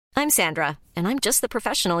I'm Sandra, and I'm just the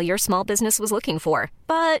professional your small business was looking for.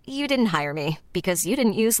 But you didn't hire me because you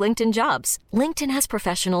didn't use LinkedIn Jobs. LinkedIn has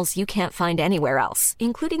professionals you can't find anywhere else,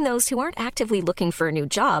 including those who aren't actively looking for a new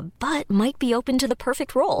job, but might be open to the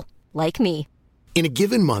perfect role, like me. In a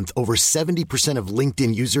given month, over 70% of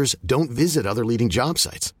LinkedIn users don't visit other leading job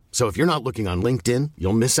sites. So if you're not looking on LinkedIn,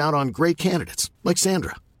 you'll miss out on great candidates like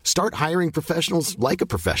Sandra. Start hiring professionals like a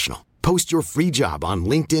professional. Post your free job on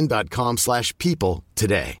linkedin.com/people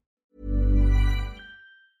today.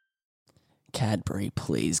 Cadbury,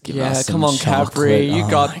 please give us some come on, chocolate. Cadbury, you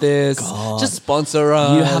got this. God. Just sponsor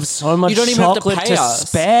us. You have so much you don't even chocolate have to pay to us.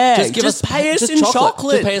 spare. Just give Just us pay us just in chocolate.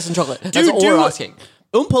 chocolate. Just pay us in chocolate. That's all we're asking.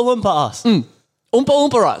 Oompa Loompa us. Oompa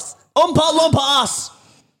Oompa us. Oompa Loompa us.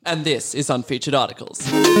 And this is Unfeatured Articles.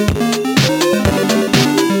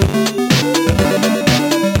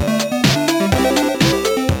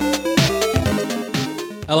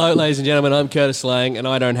 Hello, ladies and gentlemen. I'm Curtis Lang, and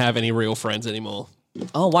I don't have any real friends anymore.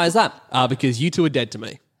 Oh, why is that? Because you two are dead to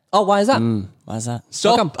me. Oh, why is that? Why is that?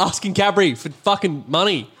 Stop asking Cadbury for fucking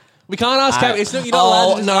money. We can't ask Cadbury. It's not, you're not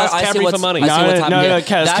allowed to just ask Cadbury for money. I see what's happening here.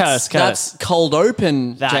 Curtis. That's cold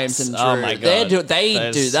open, James and Drew. Oh my God. They do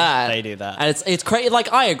that. They do that. And it's crazy.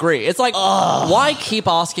 Like, I agree. It's like, why keep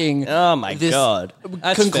asking this God.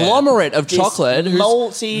 conglomerate of chocolate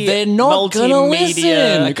they're not going to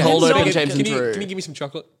listen. Cold open, James and Drew. Can you give me some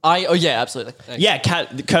chocolate? Yeah, absolutely. Thanks. Yeah,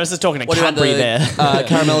 Curtis is talking to Cadbury there.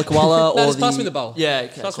 Caramel koala No, or just pass me the bowl. Yeah,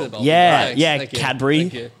 Pass me the bowl. Yeah, Thank you. Cadbury.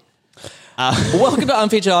 Thank you. Welcome to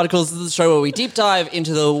Unfeatured Articles. This is the show where we deep dive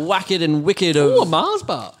into the wacked and wicked of... Ooh, a Mars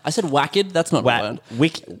bar. I said wacked. That's not a word.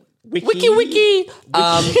 Wiki.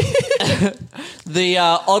 The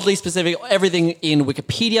oddly specific, everything in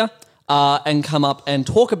Wikipedia, and come up and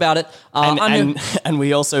talk about it. And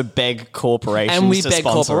we also beg corporations and we to beg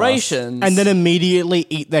sponsor corporations. And then immediately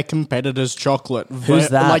eat their competitors' chocolate. Who's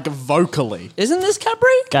that? Like vocally. Isn't this Cadbury?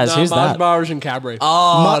 Guys, No, who's Mars that? bar is in Cadbury.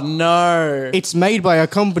 Oh, no. It's made by a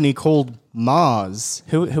company called Mars.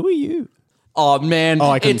 Who are you? Oh, man. Oh,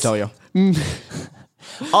 I couldn't tell you.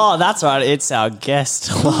 Oh, that's right. It's our guest,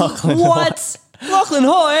 Lachlan. What? Lachlan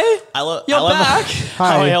Hoy? You're back.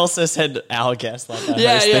 How he also said our guest. Like I host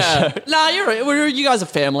this show. Nah, you're right. You guys are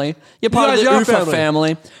family. You're part guys of the are UFA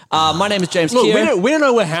family. My name is James Look, Keir. we don't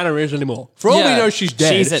know where Hannah is anymore. For all we know, she's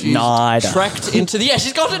dead. She's at NIDA. Trekked into the... Yeah,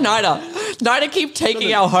 she's gone to NIDA. NIDA keep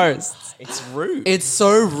taking our hosts. It's rude. It's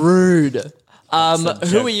so rude. Who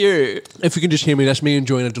are you? If you can just hear me, that's me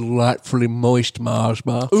enjoying a delightfully moist Mars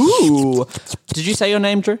bar. Ooh. Did you say your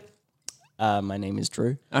name, Drew? My name is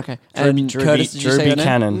Drew. Okay. And Curtis, did you say your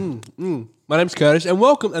name? Buchanan. My name's Curtis, and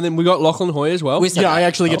welcome. And then we got Lachlan Hoy as well. Yeah, I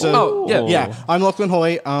actually get to... Oh, yeah. Yeah, I'm Lachlan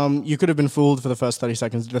Hoy. You could have been fooled for the first 30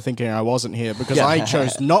 seconds into thinking I wasn't here because I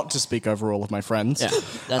chose not to speak over all of my friends. Yeah.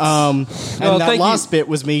 And that last bit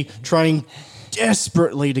was me trying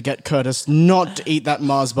desperately to get Curtis not to eat that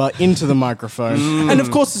Mars bar into the microphone. And of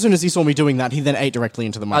course, as soon as he saw me doing that, he then ate directly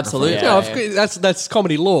into the microphone. Absolutely. Yeah, of course, that's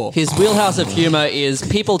comedy law. His wheelhouse of humor is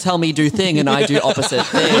people tell me do thing and I do opposite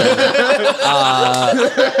thing.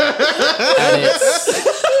 And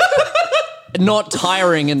it's not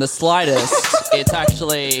tiring in the slightest. It's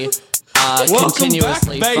actually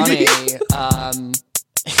continuously back, funny. baby.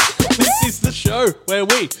 This is the show where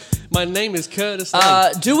my name is Curtis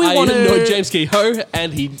Lang. Do we I want know to... James Kehoe,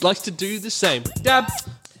 and he likes to do the same. Dab.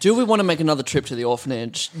 Do we want to make another trip to the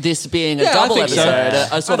orphanage? This being a Yeah, I double think so.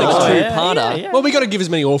 episode, a sort of I think so. two-parter. Yeah. Well, we got to give as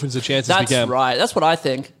many orphans a chance as we That's can. right. That's what I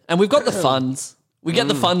think. And we've got the funds. We get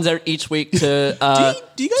the funds each week to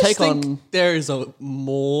Do you guys take think on... there is a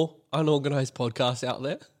more unorganized podcast out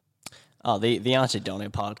there? Oh, the Auntie Donna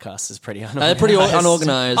podcast is pretty unorganized. They're pretty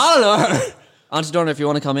unorganized. I don't know. Auntie Donna, if you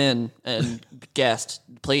want to come in and guest,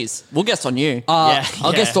 please. We'll guest on you. Yeah,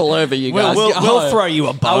 I'll yeah. guest all over you guys. We'll throw you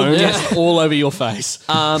a I'll bone. guess all over your face.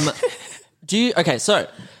 Okay, so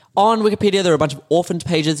on Wikipedia, there are a bunch of orphaned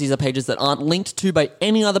pages. These are pages that aren't linked to by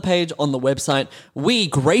any other page on the website. We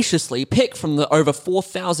graciously pick from the over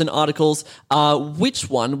 4,000 articles which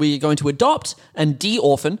one we're going to adopt and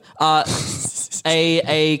de-orphan.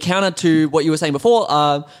 A counter to what you were saying before,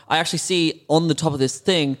 I actually see on the top of this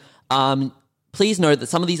thing, please note that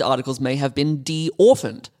some of these articles may have been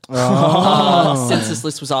de-orphaned since this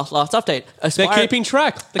list was last update. They're keeping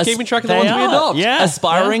track. They're keeping track of the They ones we are. adopt. Yeah.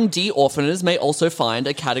 Aspiring de-orphaners may also find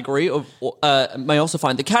a category of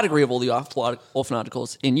the category of all the orphan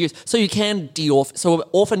articles in use. So you can de-orphan. So an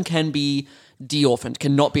orphan can be de-orphaned,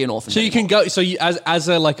 cannot be an orphan. So you can go. So you, as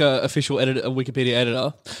a official editor, a Wikipedia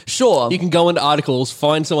editor, sure you can go into articles,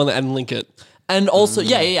 find someone and link it. and also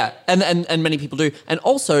and many people do. And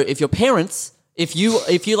also, if your parents If you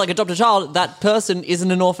like adopt a child, that person isn't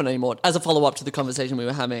an orphan anymore. As a follow up to the conversation we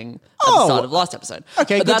were having at the start of last episode.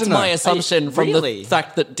 Okay, but good that's to know. my assumption from Really? the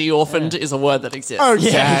fact that de-orphaned is a word that exists.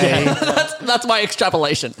 Okay. That's my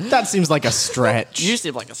extrapolation. That seems like a stretch. You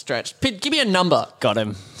seem like a stretch. Give me a number. Got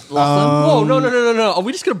him. Whoa, no. Are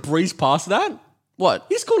we just going to breeze past that? What?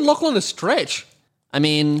 He's called Lachlan a stretch. I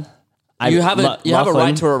mean, you have a Lachlan-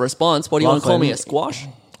 right to a response. What do you want to call me? A squash?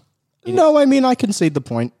 No, I mean, I concede the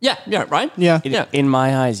point. Yeah, right? Yeah. In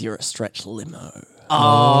my eyes, you're a stretch limo.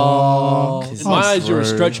 In my eyes, you're a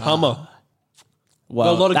stretch Hummer.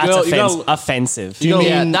 Well, a lot of that's girls- you know- offensive.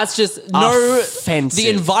 Yeah, that's just Offensive. the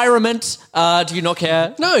environment. Do you not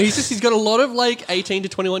care? No, he's got a lot of like 18 to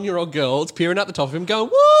 21-year-old girls peering at the top of him going,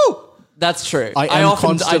 woo! That's true. I am often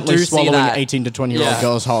constantly do see swallowing that. 18 to 20-year-old Yeah.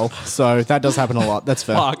 girls whole. So that does happen a lot. That's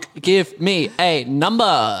fair. Fuck. Give me a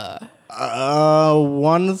number.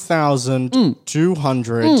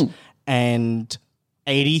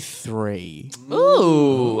 1,283.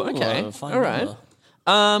 Ooh, okay. fine All right. number.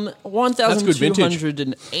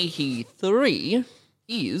 1,283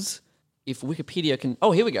 is, if Wikipedia can...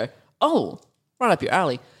 Oh, here we go. Oh, right up your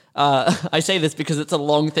alley. I say this because it's a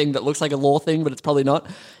long thing that looks like a law thing, but it's probably not.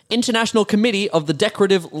 International Committee of the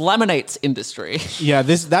Decorative Laminates Industry. Yeah,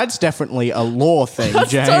 that's definitely a law thing,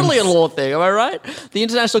 That's James. totally a law thing, am I right? The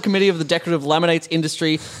International Committee of the Decorative Laminates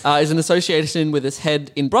Industry is an association with its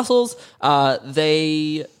head in Brussels.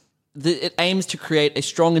 It aims to create a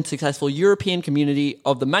strong and successful European community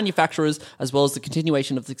of the manufacturers, as well as the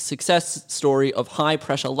continuation of the success story of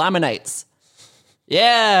high-pressure laminates.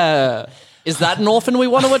 Yeah. Is that an orphan we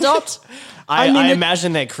want to adopt? I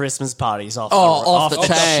imagine their Christmas parties Off the chain.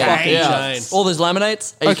 fucking Yeah. chain. All those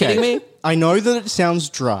laminates? Are you kidding me? I know that it sounds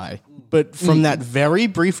dry, but from that very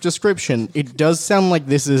brief description, it does sound like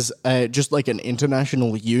this is just like an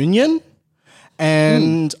international union.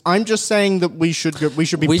 And I'm just saying that we should be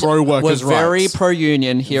pro workers' We're very rights.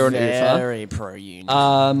 pro-union here in UFA. Very pro-union.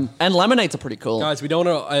 And laminates are pretty cool. Guys, we don't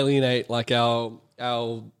want to alienate like our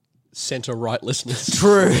center-right listeners.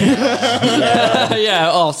 True. Yeah.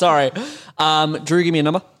 Oh, sorry. Drew, give me a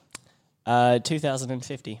number.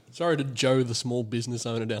 2,050. Sorry to Joe, the small business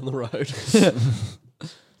owner down the road.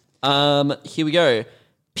 Here we go.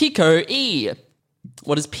 Pico E.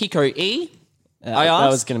 What is Pico E? I asked. That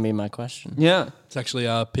was going to be my question. Yeah. It's actually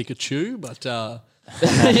Pikachu, but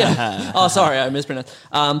Yeah. Oh, sorry, I mispronounced.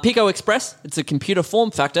 Pico Express. It's a computer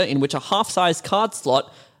form factor in which a half-size card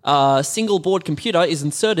slot, single board computer, is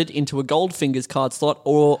inserted into a Goldfinger's card slot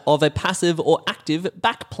or of a passive or active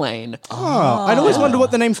backplane. Oh, I'd always wonder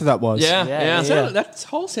what the name for that was. Yeah. that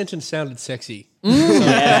whole sentence sounded sexy.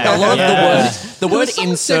 A lot of the word Something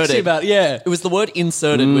inserted. sexy about It was the word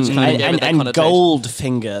inserted, which kind of gave it that And connotation.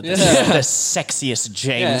 Goldfinger, the sexiest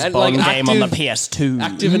James and Bond like game on the active- PS2.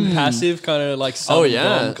 active and passive, kind of like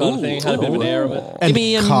yeah. kind of thing. Had a bit of an air of it. And Give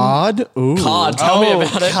me a card. Ooh. card. Tell me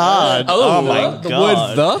about it. Card. Oh, my God. The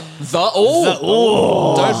word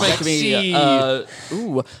Don't make Sexy.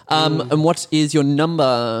 me. And what is your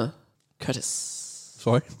number, Curtis?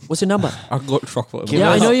 Sorry, What's your number? I got chocolate. Yeah,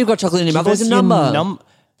 I know you've got chocolate in your mouth. What's your number?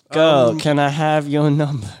 Girl, can I have your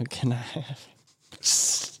number? Can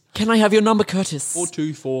Can I have your number, Curtis?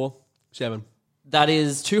 4247. That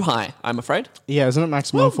is too high, I'm afraid. Yeah, isn't it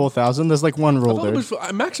maximum 4,000? There's like one rule, I thought it dude.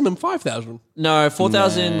 was maximum 5,000. No,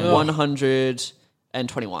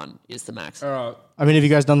 4,121 is the max. I mean, have you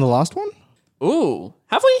guys done the last one? Ooh,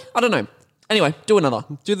 have we? I don't know. Anyway, do another.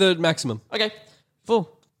 Do the maximum. Okay. 4.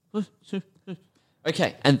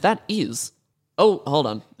 Okay, and that is... Oh, hold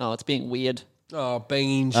on. Oh, it's being weird. Oh,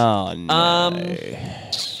 beans. Oh, no.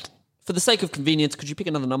 For the sake of convenience, could you pick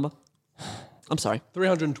another number? I'm sorry.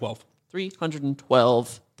 312.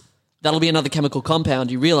 312. That'll be another chemical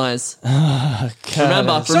compound, you realise.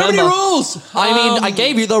 Remember. So many rules! I mean, I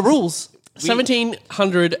gave you the rules.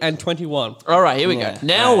 1,721. All right, here we go.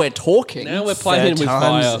 Now we're talking. Now we're playing with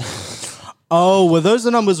fire. Oh, were those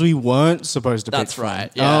the numbers we weren't supposed to pick That's from?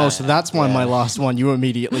 right, yeah. Oh, so that's why my last one, you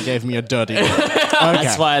immediately gave me a dirty one.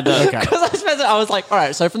 That's why the... Okay. I was like, all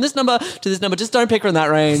right, so from this number to this number, just don't pick from that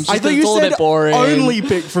range. I Just thought 'cause you it's all a said bit boring. only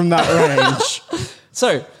pick from that range.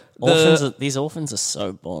 So, These orphans are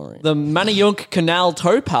so boring. the Manayunk Canal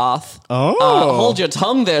towpath. Oh. Hold your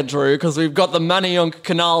tongue there, Drew, because we've got the Manayunk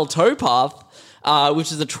Canal towpath,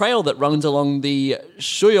 which is a trail that runs along the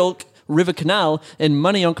Schuylkill River Canal in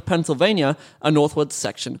Manayunk, Pennsylvania, a northward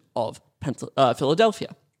section of Philadelphia.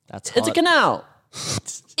 That's It's a hot. canal.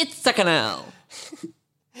 It's a canal.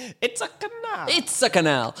 It's a canal. It's a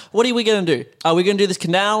canal. What are we going to do? Are we going to do this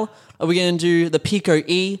canal? Are we going to do the Pico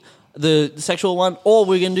E? the sexual one, or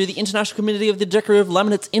we're going to do the International Committee of the Decorative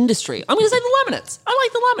Laminates Industry. I'm going to say the laminates. I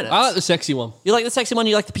like the laminates. I like the sexy one. You like the sexy one?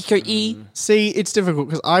 You like the PQE? See, it's difficult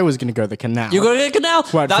because I was going to go the canal. You're going to get a canal?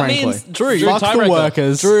 Quite that frankly. means, Drew, Fuck the tiebreaker.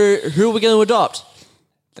 workers. Drew, who are we going to adopt?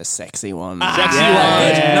 The sexy one. Sexy one.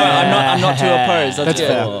 No, I'm not too opposed. That's good.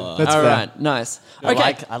 fair. That's All fair. right, nice. I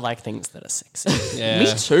Okay, I like things that are sexy. Yeah.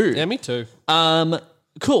 me too. Yeah, me too.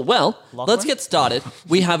 Cool. Well, Lachlan? let's get started.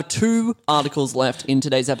 We have 2 articles left in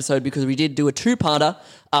today's episode because we did do a 2-parter.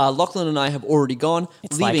 Lachlan and I have already gone,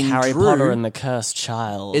 It's like leaving Harry Drew. Potter and the Cursed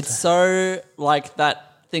Child. It's so like that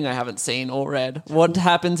thing I haven't seen or read. What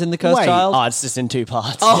happens in the Cursed Wait. Child? Oh, it's just in 2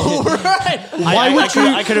 parts. Oh, right.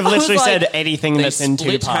 I could have literally said anything They that's in 2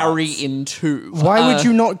 split parts. Harry in 2. Why would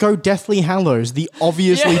you not go Deathly Hallows, the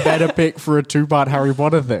obviously better pick for a 2-part Harry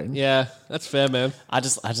Potter thing? Yeah, that's fair, man. I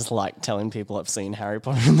just like telling people I've seen Harry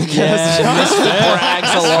Potter and the Cursed Child.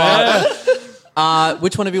 Brags a lot.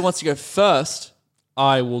 Which one of you wants to go first?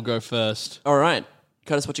 I will go first. All right.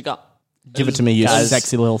 Curtis, what you got? Give it to me, you Guys.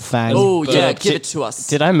 sexy little fang. Oh, yeah, give it to us.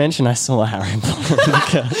 Did I mention I saw Harry Potter and the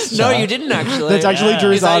Cursed No, Child? you didn't actually. That's actually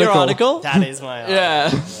Drew's Is that your article. article? That is my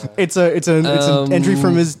Yeah. It's an entry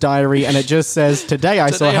from his diary, and it just says, "Today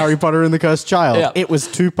I saw Today- Harry Potter and the Cursed Child." Yeah. It was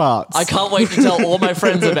 2 parts. I can't wait to tell all my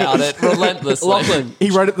friends about it relentlessly. Lachlan.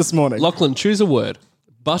 He wrote it this morning. Lachlan, choose a word.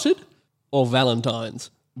 Buttered or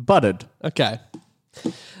Valentine's? Buttered. Okay.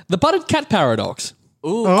 The buttered cat paradox.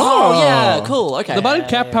 Ooh. Oh, yeah, cool. Okay. The buttered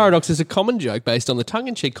cat paradox is a common joke based on the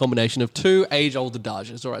tongue-in-cheek combination of 2 age-old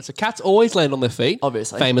adages. All right, so cats always land on their feet.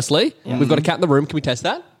 Obviously. Famously. We've got a cat in the room. Can we test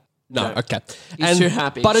that? No. Okay. He's too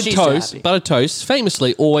happy. Buttered She's too toast. happy. Buttered toast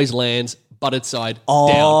famously always lands buttered side down.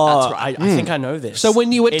 Oh, That's right. I think I know this. So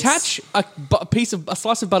when you It's- attach a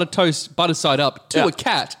slice of buttered toast buttered side up to a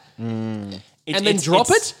cat, and then drop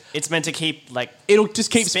it, It's meant to keep like it'll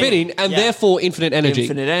just keep spinning and Yeah. therefore infinite energy.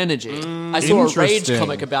 Infinite energy. I saw a Rage Interesting.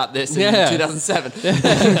 comic about this in Yeah. 2007.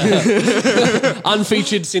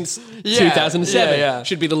 Unfeatured since Yeah, 2007. yeah.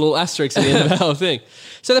 Should be the little asterisk at the end of the whole thing.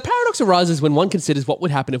 So the paradox arises when one considers what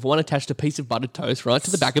would happen if one attached a piece of buttered toast right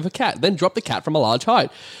to the back of a cat, then dropped the cat from a large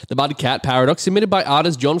height. The buttered cat paradox, submitted by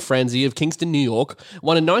artist John Franzi of Kingston, New York,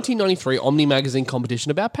 won a 1993 Omni magazine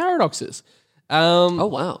competition about paradoxes. Oh,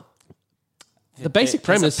 wow. The basic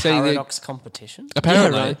premise a saying that paradox competition.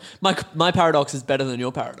 apparently, My paradox is better than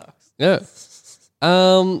your paradox. yeah.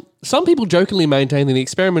 Some people jokingly maintain that the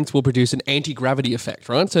experiments will produce an anti-gravity effect,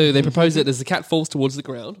 right? So they propose that as the cat falls towards the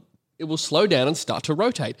ground, it will slow down and start to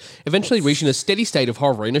rotate, eventually reaching a steady state of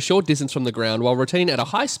hovering a short distance from the ground while rotating at a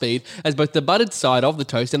high speed as both the buttered side of the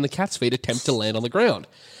toast and the cat's feet attempt to land on the ground.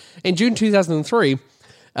 In June 2003,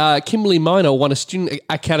 Kimberly Minor won a Student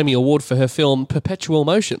Academy Award for her film Perpetual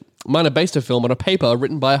Motion. Minor based her film on a paper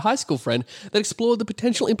written by a high school friend that explored the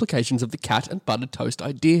potential implications of the cat and buttered toast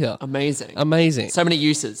idea. Amazing. Amazing. So many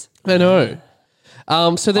uses. I know.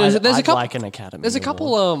 So there's a I'd couple. like an Academy There's a Award.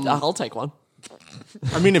 couple. I'll take one.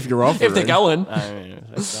 I mean, if you're offering. If they're going. I mean,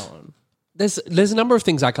 that's that one. There's a number of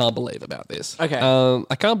things I can't believe about this. Okay.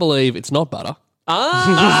 I can't believe it's not butter.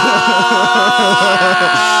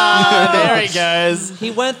 There he goes.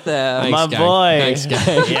 He went there. Thanks, My gang. boy. Thanks,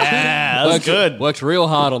 gang. Yeah, that was good. Worked real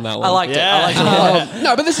hard on that one. I liked it. Yeah. I liked it.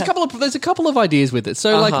 No, but there's a couple of ideas with it.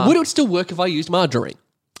 So, like, would it still work if I used margarine?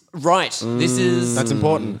 Right. This is... That's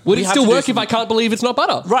important. Would We it have still to do work some- if I can't believe it's not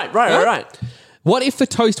butter? Right. What if the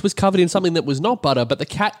toast was covered in something that was not butter, but the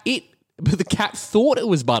cat thought it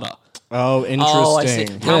was butter? Oh, interesting. Oh, I see.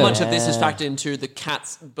 How Yeah. much of this is factored into the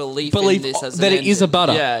cat's belief in Believe this as that an it is a engine?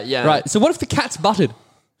 butter. Yeah. Right. So what if the cat's buttered?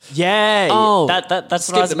 Yeah. Oh, that's what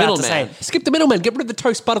skip I was the about to middleman. say. Skip the middleman. Get rid of the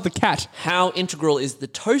toast, butter the cat. How integral is the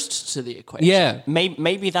toast to the equation? Yeah.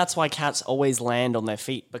 Maybe that's why cats always land on their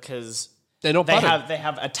feet because They're not buttered. they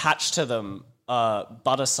have attached to them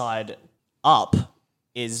butter side up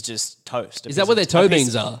is just toast. Is that where their toe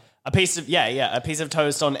beans are? A piece of a piece of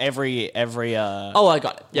toast on every Oh, I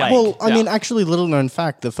got it. Yeah. Like- Well, I Yeah. mean, actually, little known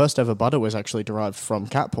fact: the first ever butter was actually derived from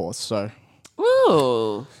cat paws. So,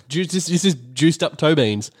 Ooh. This is juiced up toe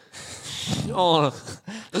beans. Oh.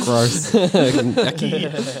 gross.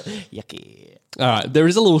 yucky. All right, there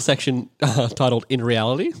is a little section titled "In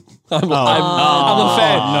Reality." I'm a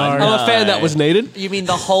fan. I'm a fan that was needed. You mean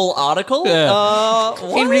the whole article?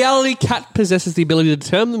 In reality, cat possesses the ability to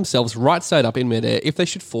turn themselves right side up in midair if they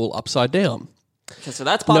should fall upside down. Okay, so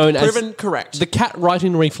that's part Known as proven correct. The cat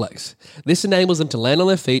righting reflex. This enables them to land on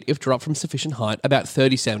their feet if dropped from sufficient height, about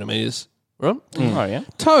 30 centimeters. Right? Oh yeah.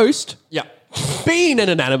 Toast, yeah. being an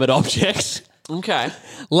inanimate object, Okay.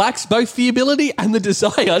 lacks both the ability and the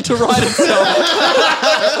desire to right itself.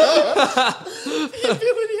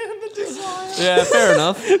 Yeah, fair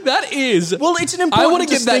enough. That is. Well, it's an I important want to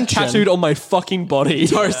get that distinction. tattooed on my fucking body.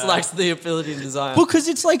 Toast lacks the ability to desire. Because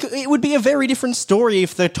it's like, it would be a very different story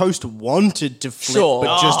if the toast wanted to flip, Sure.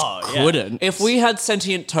 but just yeah. couldn't. If we had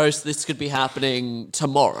sentient toast, this could be happening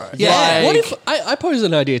tomorrow. Yeah. What Like- if I pose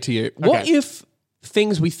an idea to you? What Okay. if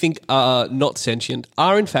things we think are not sentient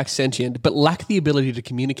are in fact sentient, but lack the ability to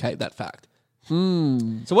communicate that fact?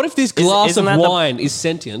 So what if this glass isn't of that the- wine is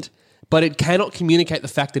sentient, but it cannot communicate the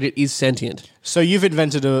fact that it is sentient? So you've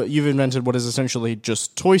invented what is essentially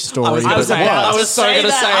just Toy Story. I was but gonna say, worse. I was so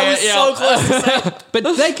gonna say I was it. so Yeah. close to say it.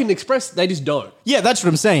 But they can express, they just don't. Yeah, that's what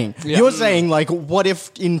I'm saying. You're saying, like, what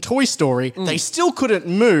if in Toy Story they still couldn't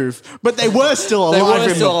move, but they were still alive They were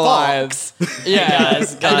in still the alive. box? Yeah,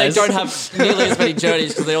 Guys, and they guys. don't have nearly as many journeys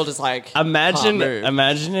because they all just like can't move.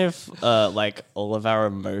 Imagine if like all of our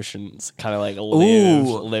emotions kind of like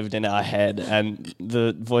lived in our head, and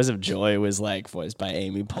the voice of joy was like voiced by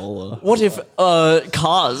Amy Poehler. What if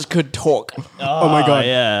cars could talk? Oh my god,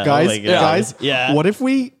 yeah. guys, Oh my God. guys, Yeah. What if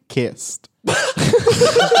we kissed?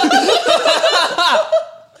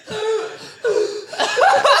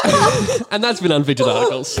 And that's been Unfeatured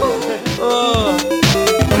Articles.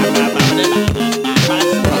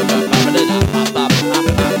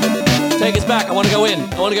 Take us back. I want to go in.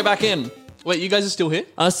 I want to go back in. Wait, you guys are still here?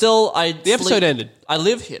 The episode ended. I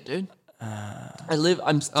live here, dude.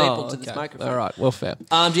 I'm stapled to this microphone. All right, well, fair. Do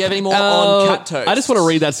you have any more on cat toast? I just want to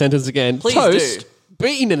read that sentence again. Please Toast, do.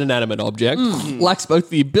 being an inanimate object, lacks both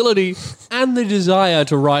the ability and the desire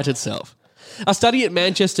to right itself. A study at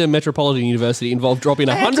Manchester Metropolitan University involved dropping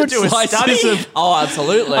 100 do a slices study? of Oh,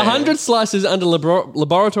 absolutely. 100 slices under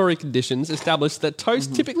laboratory conditions established that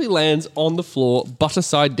toast typically lands on the floor butter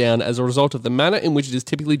side down as a result of the manner in which it is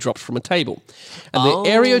typically dropped from a table, and the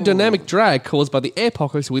aerodynamic drag caused by the air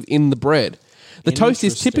pockets within the bread. The toast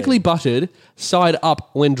is typically buttered side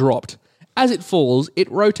up when dropped. As it falls,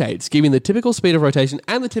 it rotates, giving the typical speed of rotation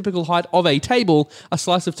and the typical height of a table. A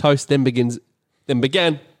slice of toast then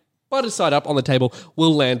began butter side up on the table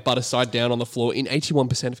will land butter side down on the floor in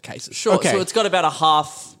 81% of cases. Sure. Okay. So it's got about a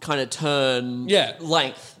half kind of turn Yeah.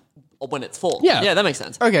 length when it's full. Yeah. Yeah, that makes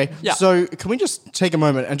sense. Okay, Yeah. so can we just take a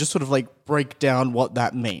moment and just sort of like break down what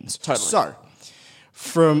that means? Totally. So,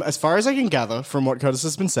 from as far as I can gather from what Curtis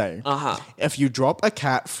has been saying, if you drop a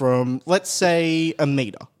cat from, let's say, a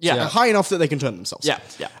meter, Yeah. so high enough that they can turn themselves, Yeah.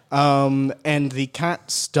 Yeah. and the cat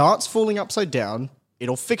starts falling upside down,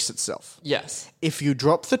 it'll fix itself. Yes. If you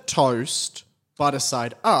drop the toast butter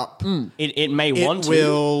side up, It may it want to,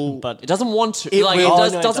 will but It doesn't want to. It like, will- it Oh,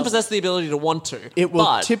 does, no, it doesn't doesn't. possess the ability to want to. it will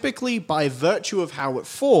but typically, by virtue of how it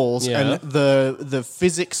falls Yeah. and the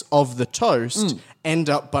physics of the toast, end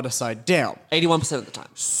up butter side down. 81% of the time.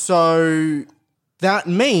 So that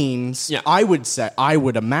means, Yeah. I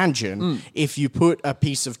would imagine, if you put a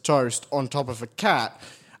piece of toast on top of a cat,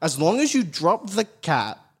 as long as you drop the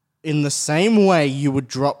cat in the same way you would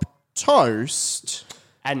drop toast,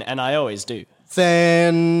 and I always do.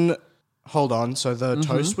 then hold on. So the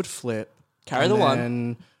toast would flip. Carry and the one.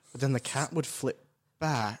 then- But then the cat would flip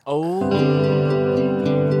back. Oh.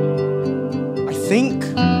 I think.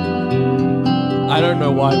 I don't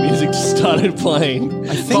know why music just started playing,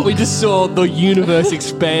 but we just saw the universe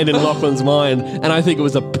expand in Lachlan's mind, and I think it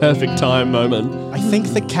was a perfect time moment. I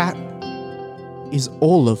think the cat is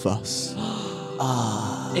all of us.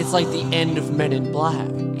 It's like the end of Men in Black.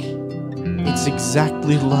 It's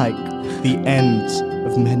exactly like the end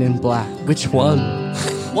of Men in Black. Which one?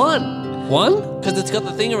 One. One? Because it's got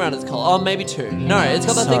the thing around its collar. Oh, maybe two. No, it's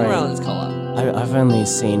got that thing Sorry. around its collar. I've only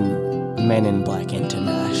seen Men in Black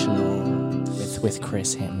International with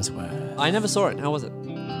Chris Hemsworth. I never saw it. How was it?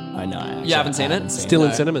 I know. You haven't seen it? Still in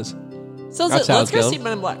No. cinemas. So That's how let's it's go going. see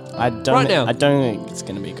Men in Black. I don't. Right now. I don't think it's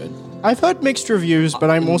going to be good. I've heard mixed reviews, but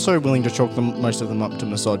I'm also willing to chalk most of them up to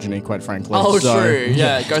misogyny, quite frankly. Oh, So- true.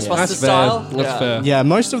 Yeah, Ghostbusters That's style. fair. That's yeah. fair. Yeah,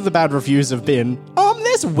 most of the bad reviews have been,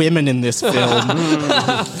 there's women in this film.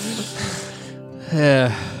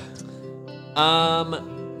 Yeah.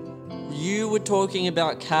 You were talking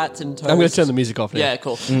about cats and toast. I'm going to turn the music off now. Yeah,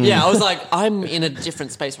 cool. Yeah, I was like, I'm in a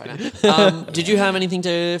different space right now. Did you have anything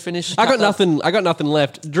to finish? I got Cat Lab? nothing. I got nothing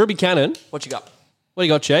left. Drew Buchanan, What you got? what do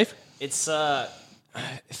you got, Chafe? It's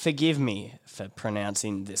forgive me for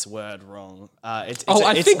pronouncing this word wrong. It's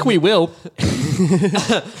I think we will.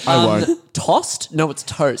 I won't. Tossed? No, it's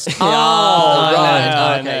toast. Oh,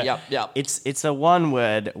 right. no, Okay, no. yep. It's a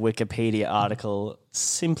one-word Wikipedia article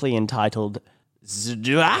simply entitled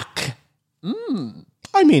 "Zdrak."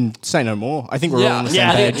 I mean, say no more. I think we're all on the same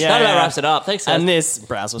I think page. that about wraps it up. Thanks, guys. And this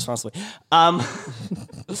browse responsibly.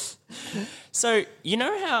 So you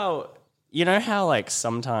know how like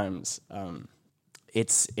sometimes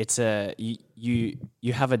it's a you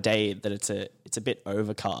have a day that it's a bit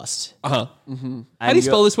overcast. How do you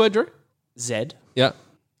spell this word, Drew? Z Yeah.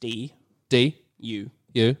 D D U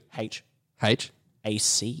U H H A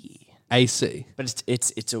C. A C. But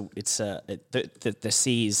the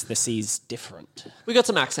C's different. We got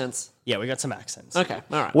some accents. Yeah, we got some accents. Okay,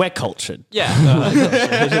 all right. We're cultured.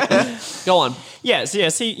 Yeah. Go on. Yeah, so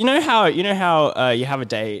see, you know how you have a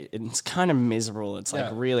day, it's kind of miserable. It's like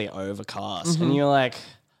really overcast, and you're like,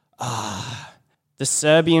 the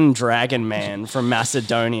Serbian dragon man from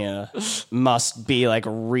Macedonia must be like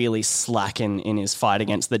really slacking in his fight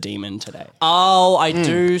against the demon today. Oh, I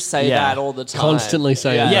do say Yeah. that all the time. Constantly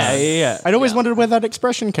saying that. Yeah. I'd always wondered where that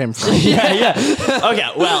expression came from. Okay,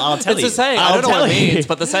 well, I'll tell It's you. a saying. I don't know what it means,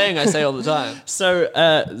 but the saying I say all the time. So,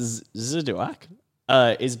 Zduak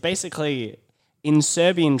is basically, in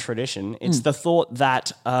Serbian tradition, it's the thought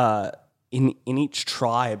that in each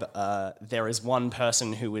tribe there is one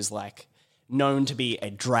person who is like known to be a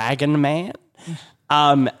dragon man.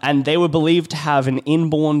 And they were believed to have an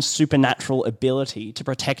inborn supernatural ability to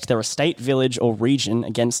protect their estate, village, or region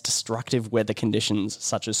against destructive weather conditions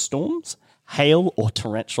such as storms, hail, or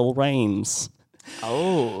torrential rains.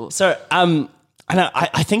 Oh. So,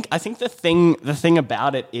 I think the thing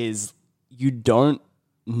about it is you don't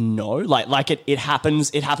know. Like it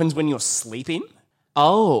happens when you're sleeping.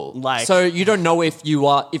 Oh. Like- so you don't know if you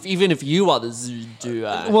are the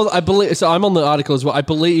Zduak. Well, I believe so. I'm on the article as well. I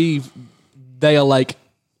believe they are like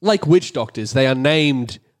witch doctors. They are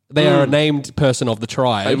named. They are a named person of the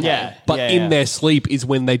tribe. Yeah, but yeah, in yeah. their sleep is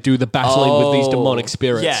when they do the battling with these demonic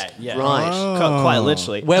spirits. Yeah. Right. Quite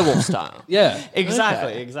literally. Werewolf style. Yeah.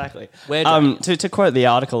 Exactly. Where To quote the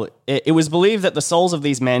article, it was believed that the souls of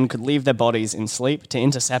these men could leave their bodies in sleep to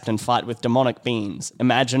intercept and fight with demonic beings,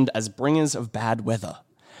 imagined as bringers of bad weather.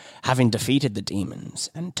 Having defeated the demons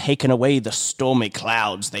and taken away the stormy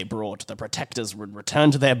clouds they brought, the protectors would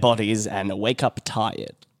return to their bodies and wake up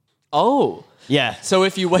tired. Oh. Yeah. So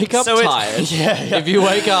if you wake up So it's- tired, yeah. if you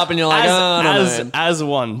wake up and you're like, as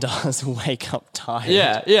one does wake up tired.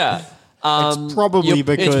 yeah. Probably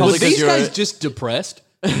because probably Were these you're guys a- just depressed?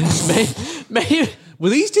 Maybe. Were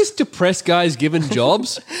these just depressed guys given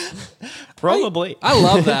jobs? Probably. I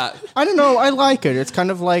love that. I don't know. I like it. It's kind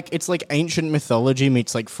of like ancient mythology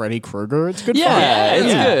meets like Freddy Krueger. It's good fun. Yeah, it's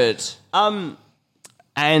Yeah. good.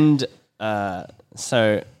 And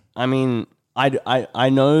so I mean, I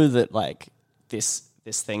know that like this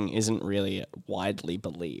thing isn't really widely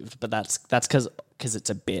believed, but that's because it's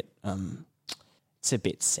a bit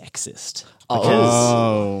sexist.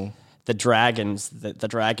 Because the dragons, the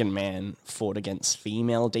dragon man fought against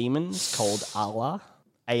female demons called Allah,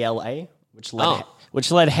 ALA,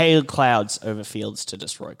 which led hail clouds over fields to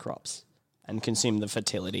destroy crops and consume the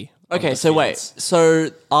fertility. of Okay, the so wait. fields.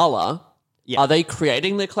 So Allah, Yeah. are they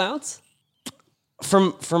creating the clouds?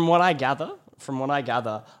 From what I gather,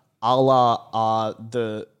 Allah are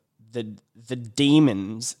the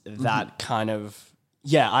demons that kind of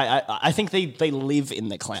I think they live in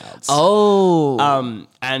the clouds. Oh.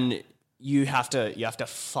 And you have to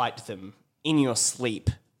fight them in your sleep.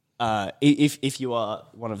 If you are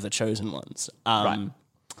one of the chosen ones. Right.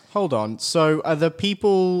 Hold on. So are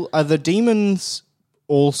the demons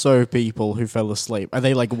also people who fell asleep? Are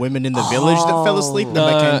they like women in the village that fell asleep and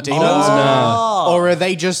became demons? Or are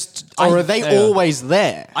they always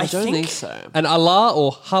there? I don't think so. And Allah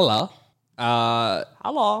or Hala,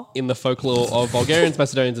 Allah. in the folklore of Bulgarians,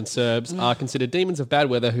 Macedonians, and Serbs, are considered demons of bad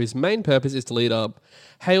weather whose main purpose is to lead up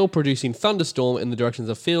hail producing thunderstorm in the directions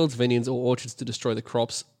of fields, vineyards, or orchards to destroy the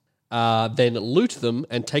crops, then loot them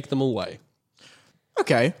and take them away.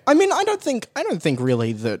 Okay. I mean, I don't think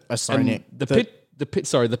really that assigning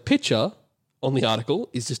The picture on the article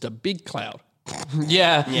is just a big cloud.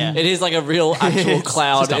 Yeah. It is like a real actual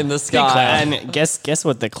cloud in the sky. And guess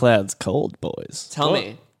what the cloud's called, boys? Tell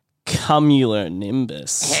me.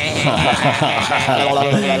 Cumulonimbus.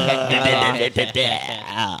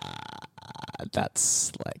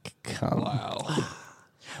 That's like cum. Wow.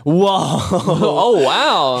 Whoa. Oh,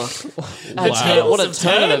 wow. What a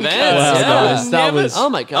turn of events. Wow, Yeah. that was Oh,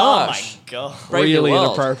 my gosh. God. Brave new really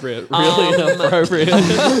world. inappropriate. Really inappropriate.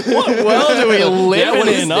 What world are we living what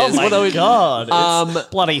is in? this? Oh my What are we- God. It's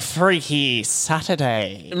bloody freaky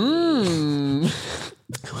Saturday. We're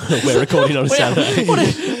recording on a Saturday.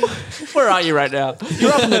 Where are you right now?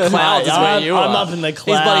 You're up in the clouds is where you are. I'm up in the His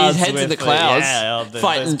buddy's clouds. head's in with the clouds.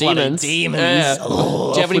 Fighting those bloody demons. demons. Yeah.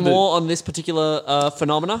 Oh. Do you have any more on this particular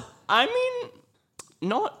phenomena? I mean,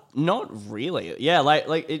 not really. Yeah, like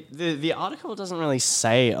the article doesn't really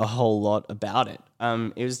say a whole lot about it.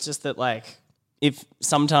 It was just that like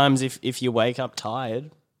if you wake up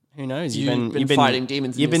tired Who knows? You've been fighting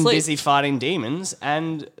demons in You've your been sleep. busy fighting demons,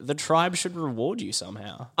 and the tribe should reward you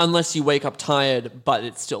somehow. Unless you wake up tired, but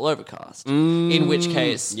it's still overcast. In which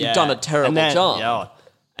case, you've done a terrible And then- job. yeah,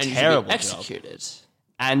 and you terrible should job. be executed.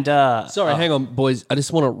 And Sorry, hang on, boys. I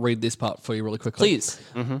just want to read this part for you really quickly. Please.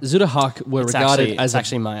 Zudahak were regarded it's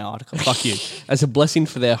actually my article. fuck you, as a blessing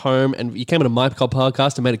for their home. And you came on a My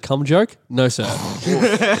podcast and made a cum joke? No, sir.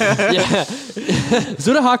 Yeah.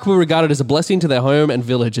 Zudahak were regarded as a blessing to their home and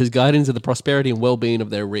village, as guardians of the prosperity and well-being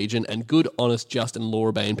of their region, and good, honest, just, and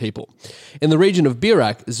law-obeying people. In the region of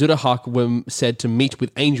Birak, Zudahak were said to meet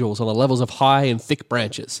with angels on the levels of high and thick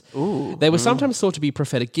branches. They were sometimes thought to be a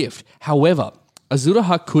prophetic gift. However,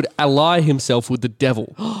 Azurahak could ally himself with the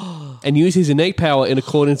devil and use his innate power in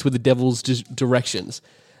accordance with the devil's directions.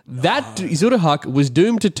 That Azurahak was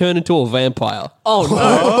doomed to turn into a vampire Oh, no.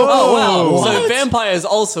 Oh, wow. So vampires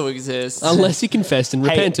also exist. unless he confessed and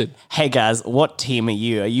repented. Hey guys, what team are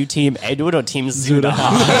you? Are you Team Edward or Team Zuda?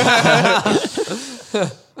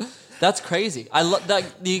 That's crazy. I love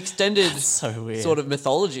that the extended so weird. sort of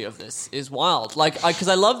mythology of this is wild. Like, because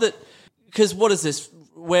I love that. Because what is this?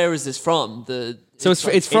 Where is this from?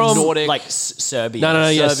 It's from Nordic, like Serbia. No,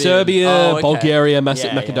 yeah, Serbian. Serbia, Oh, okay. Bulgaria, Yeah,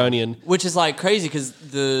 Macedonian. which is like crazy because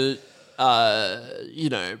the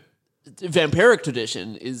vampiric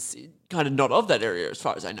tradition is kind of not of that area as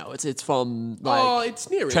far as I know. It's from like it's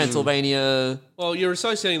near it. Transylvania. Well, you're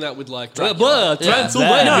associating that with like Yeah.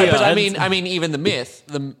 Transylvania. No, but I mean, even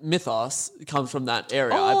the mythos comes from that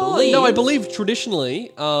area. I believe. No, I believe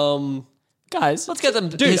traditionally. Guys, Let's get them.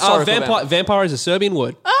 Dude, historical vampire is a Serbian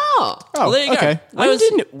word. Oh, well, there you okay.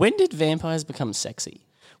 go. when did vampires become sexy?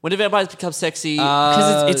 When did vampires become sexy?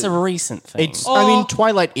 Because it's a recent thing. It's, I mean,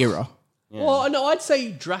 Twilight era. Well, no, I'd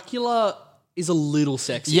say Dracula is a little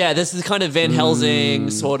sexy. yeah, this is kind of Van Helsing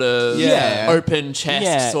sort of Yeah. open chest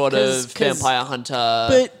Yeah, sort 'cause- of vampire hunter.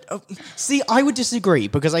 But see, I would disagree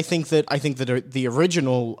because I think that the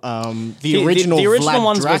original the original Vlad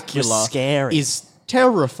ones were Dracula scary. is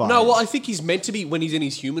terrifying. No, well, I think he's meant to be, when he's in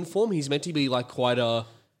his human form, he's meant to be like quite a...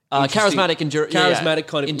 charismatic, charismatic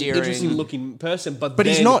kind of endearing. interesting looking person, but But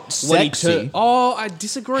he's then not when he sexy. I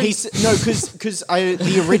disagree. He's no, because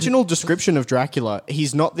the original description of Dracula,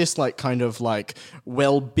 he's not this like kind of like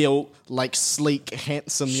well built, like sleek,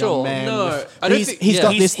 handsome Sure, young man. no. with- I don't he's, think- he's yeah.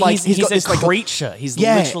 got this like he's got a this like creature. He's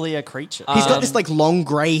Yeah. literally a creature. He's got this like long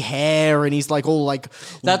grey hair, and he's like all like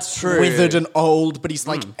That's true. withered and old. But he's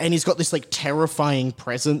like, and he's got this like terrifying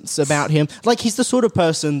presence about him. Like he's the sort of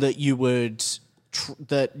person that you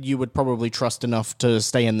would probably trust enough to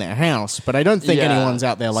stay in their house. But I don't think Yeah. anyone's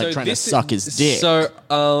out there like So trying to this suck his dick. So,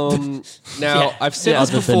 now, I've said this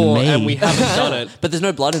Other than before me. and we haven't done it. but there's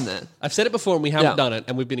no blood in there. I've said it before and we haven't Yeah. done it,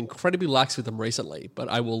 and we've been incredibly lax with them recently, but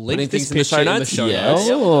I will link Putting this things in the picture show in the notes? show Yes.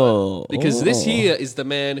 notes. Because this here is the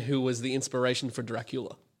man who was the inspiration for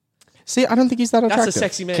Dracula. See, I don't think he's that attractive. That's a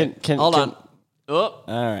sexy man. Hold on. Oh,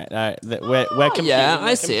 All right. We're computing. yeah, I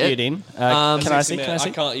we're see it. computing. Can I see? Sexy man. Can I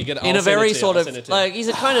see? can't. You get in a very sort of like he's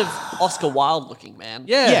a kind of Oscar Wilde looking man.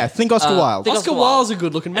 Yeah, think Oscar Wilde. think Oscar Oscar Wilde. Wilde's a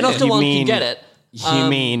good looking man. And Oscar You Wilde mean- can get it. You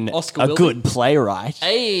mean Oscar a Wilde? good playwright?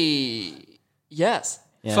 Hey, yes.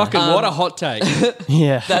 Yeah. Fucking what a hot take.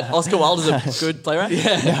 Yeah. That Oscar Wilde is a good playwright.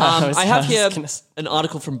 I have here an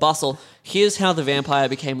article from Bustle. Here's how the vampire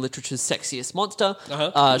became literature's sexiest monster.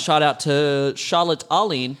 Shout out to Charlotte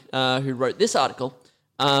Arlene, who wrote this article.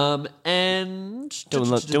 And doing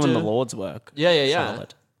the Lord's work. Yeah.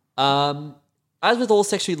 Charlotte. As with all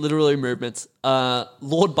sexually literary movements,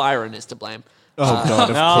 Lord Byron is to blame. Oh god,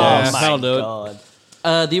 of Oh course. my That'll do it.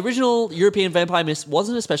 god. The original European vampire myth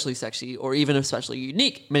wasn't especially sexy or even especially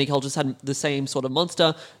unique. Many cultures had the same sort of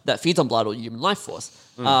monster that feeds on blood or human life force.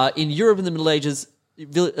 In Europe in the Middle Ages,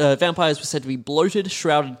 vampires were said to be bloated,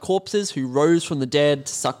 shrouded corpses who rose from the dead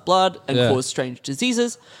to suck blood and cause strange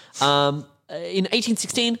diseases. In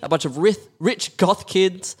 1816, a bunch of rich goth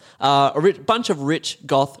kids, bunch of rich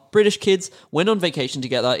goth British kids went on vacation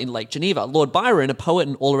together in Lake Geneva. Lord Byron, a poet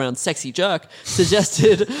and all-around sexy jerk,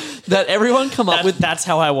 suggested that everyone come up with... That's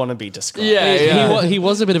how I want to be described. He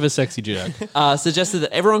was a bit of a sexy jerk. suggested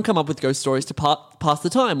that everyone come up with ghost stories to pass the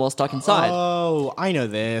time while stuck inside. Oh, I know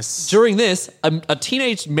this. During this, a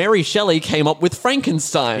teenage Mary Shelley came up with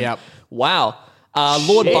Frankenstein. Yep. Wow.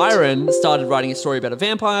 Lord Byron started writing a story about a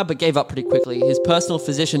vampire, but gave up pretty quickly. His personal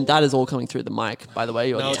physician, that is all coming through the mic, by the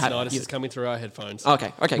way. No, it's not. It's just coming through our headphones.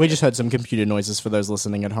 Okay. We just heard some computer noises for those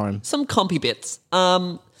listening at home. Some compy bits.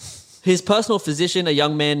 His personal physician, a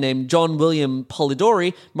young man named John William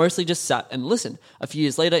Polidori, mostly just sat and listened. A few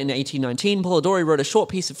years later, in 1819, Polidori wrote a short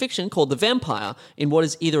piece of fiction called The Vampire. In what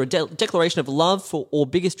is either a declaration of love or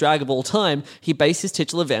biggest drag of all time, he based his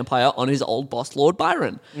titular vampire on his old boss, Lord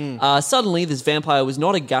Byron. Suddenly, this vampire was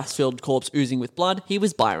not a gas-filled corpse oozing with blood. He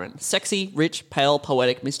was Byron. Sexy, rich, pale,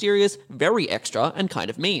 poetic, mysterious, very extra, and kind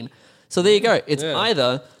of mean. So there you go. It's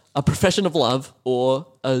either a profession of love or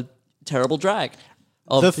a terrible drag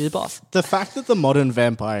of the boss. The fact that the modern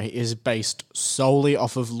vampire is based solely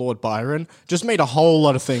off of Lord Byron just made a whole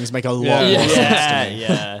lot of things make a lot more sense to me.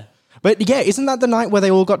 Yeah. But yeah, isn't that the night where they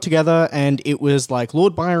all got together and it was like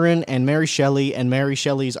Lord Byron and Mary Shelley and Mary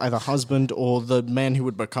Shelley's either husband or the man who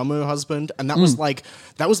would become her husband? And that was like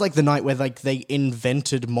the night where like they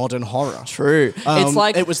invented modern horror. True. It's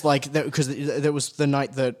like it was like because there was the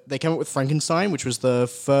night that they came up with Frankenstein, which was the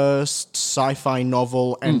first sci-fi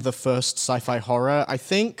novel and the first sci-fi horror, I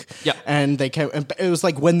think. Yeah. And they came. And it was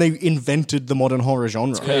like when they invented the modern horror genre.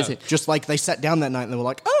 It's crazy. Just like they sat down that night and they were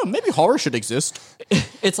like, oh, maybe horror should exist.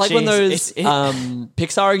 It's like when those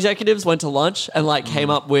Pixar executives went to lunch and like came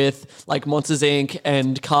up with like Monsters Inc.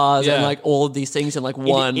 and Cars and like all of these things in like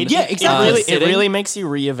one. exactly. It really makes you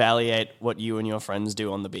reevaluate what you and your friends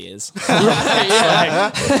do on the beers.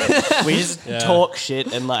 We just talk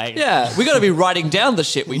shit and like... Yeah, we got to be writing down the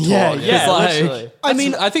shit we talk. Yeah, Like- literally. I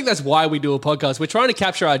mean, I think that's why we do a podcast. We're trying to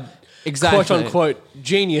capture our quote-unquote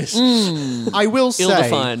genius. I will say,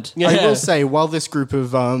 Ill-defined. I will say, while this group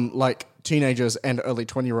of like teenagers and early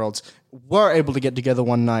 20-year-olds were able to get together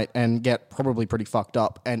one night and get probably pretty fucked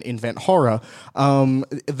up and invent horror,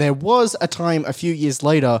 there was a time a few years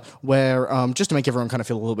later where, just to make everyone kind of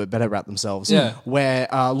feel a little bit better about themselves, where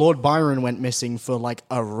Lord Byron went missing for like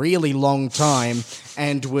a really long time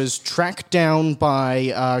and was tracked down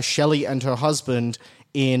by Shelley and her husband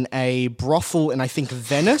in a brothel in, I think,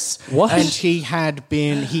 Venice. What? And he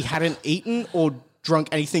hadn't eaten or drunk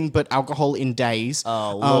anything but alcohol in days.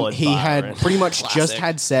 Oh, Lord he Byron. had pretty much just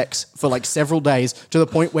had sex for like several days to the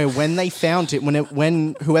point where when they found him,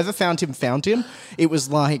 when whoever found him, it was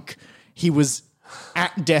like he was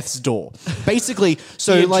at death's door. Basically,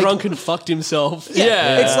 so He like drunk and fucked himself.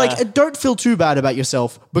 it's like, don't feel too bad about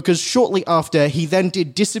yourself because shortly after, he then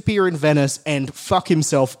did disappear in Venice and fuck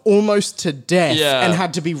himself almost to death and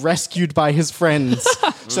had to be rescued by his friends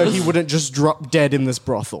so he wouldn't just drop dead in this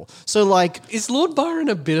brothel. So, like... Is Lord Byron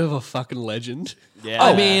a bit of a fucking legend? Yeah.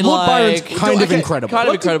 I mean, Lord like, Byron's kind of incredible. Kind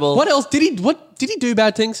of incredible. What else? Did he do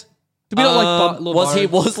bad things? Did we not like Lord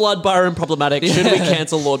Byron? Was Lord Byron problematic? Should we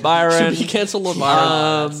cancel Lord Byron? Should we cancel Lord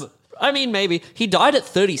Byron? I mean, maybe. He died at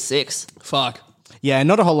 36. Fuck. Yeah,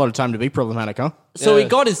 not a whole lot of time to be problematic, huh? So he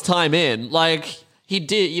got his time in. Like, he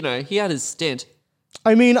did, he had his stint.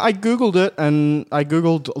 I mean, I Googled it, and I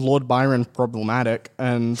Googled Lord Byron problematic,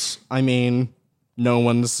 and I mean, no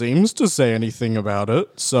one seems to say anything about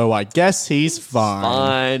it, so I guess he's fine.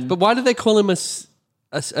 Fine. But why do they call him a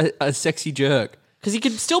sexy jerk? Because he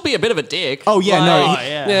could still be a bit of a dick. Oh, yeah, no.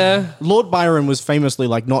 Yeah. Lord Byron was famously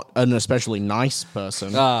like not an especially nice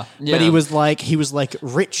person, yeah. but he was like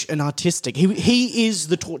rich and artistic. He is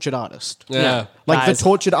the tortured artist. Yeah. Like the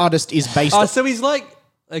tortured artist is based. Oh, on... so he's like,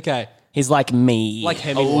 okay. He's like me. Like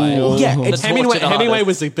Hemingway. Yeah, The it's Hemingway tortured artist.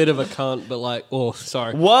 was a bit of a cunt, but like,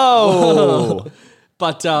 sorry. Whoa.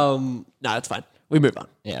 But, No, it's fine. We move on.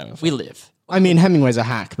 Yeah. We live. I mean, Hemingway's a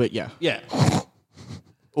hack, but yeah. yeah.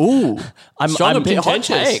 Ooh. Strong I'm opinion. Hot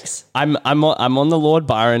contentious. takes. I'm on the Lord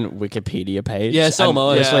Byron Wikipedia page. Yeah, so am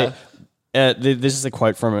I. Literally, this is a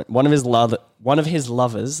quote from it. One of his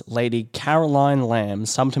lovers, Lady Caroline Lamb,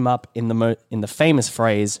 summed him up in the famous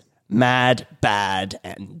phrase, "Mad, bad,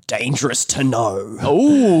 and dangerous to know."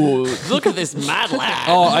 Ooh, look at this mad lad.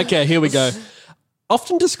 Oh, okay, here we go.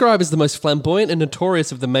 Often described as the most flamboyant and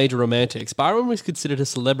notorious of the major romantics, Byron was considered a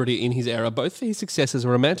celebrity in his era, both for his success as a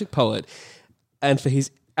romantic poet and for his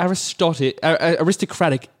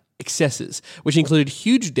aristocratic excesses, which included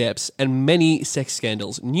huge debts and many sex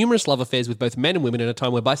scandals, numerous love affairs with both men and women at a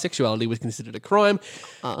time where bisexuality was considered a crime,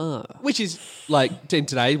 which is like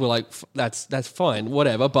today we're like that's fine,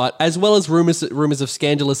 whatever. But as well as rumors of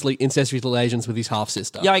scandalously incestuous relations with his half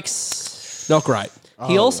sister. Yikes. Not great.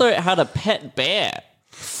 He also had a pet bear.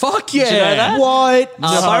 Fuck yeah! Did you know that? What?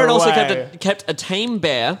 Byron also way. kept a tame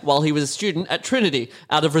bear while he was a student at Trinity,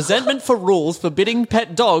 out of resentment for rules forbidding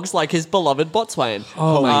pet dogs like his beloved Botswain.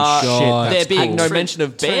 Holy shit! There being no mention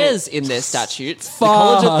of bears in their statutes, the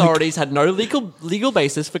college authorities had no legal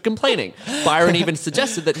basis for complaining. Byron even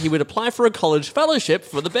suggested that he would apply for a college fellowship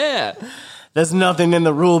for the bear. There's nothing in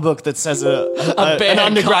the rule book that says bear an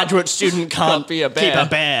undergraduate student can't be a bear. keep a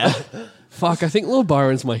bear. Fuck, I think Lord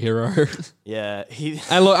Byron's my hero. Yeah, he.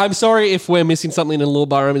 And look, I'm sorry if we're missing something and Lord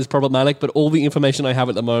Byron is problematic, but all the information I have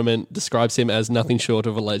at the moment describes him as nothing short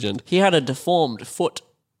of a legend. He had a deformed foot.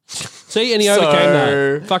 See, and he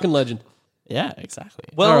overcame that. Fucking legend. Yeah, exactly.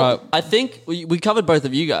 Well, All right. I think we covered both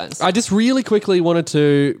of you guys. I just really quickly wanted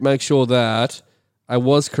to make sure that I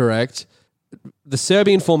was correct. The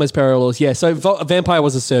Serbian form has parallels. Yeah, so vampire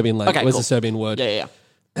was a Serbian language. Okay, was cool. a Serbian word. Yeah.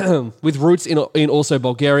 With roots in also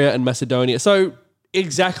Bulgaria and Macedonia. So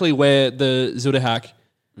exactly where the Zudahak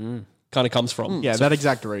kind of comes from. Yeah, that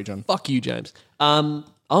exact region. Fuck you, James. You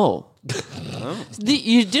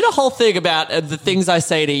did a whole thing about the things I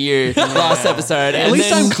say to you last episode. At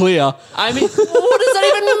least I'm clear. I mean, what does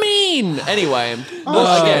that even mean? Anyway,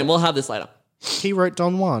 again, we'll have this later. He wrote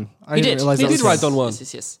Don Juan. I He didn't did. realize He that did was write him. Don Juan.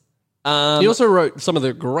 Yes. He also wrote some of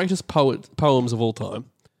the greatest poems of all time.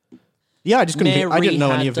 Yeah, I just couldn't. I Mary didn't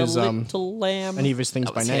know any had of his a little lamb. any of his things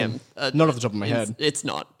That by was name. him. Not off the top of my head. It's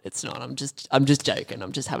not. I'm just joking.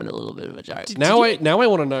 I'm just having a little bit of a joke. Now I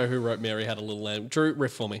want to know who wrote Mary Had a Little Lamb. Drew,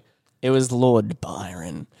 riff for me. It was Lord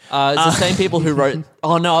Byron. It's the same people who wrote.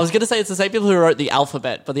 Oh no, I was going to say it's the same people who wrote the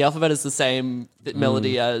alphabet, but the alphabet is the same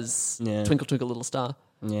melody as Twinkle Twinkle Little Star.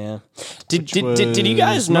 Yeah. Did you was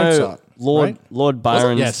guys know Mozart, right? Lord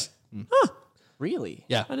Byron's? Yes. Really?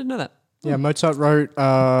 Yeah. I didn't know that. Yeah, Mozart wrote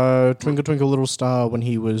Twinkle Twinkle Little Star when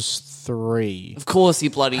he was 3. Of course, he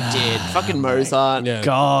bloody did. Fucking Mozart. Yeah.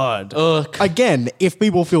 God. Again, if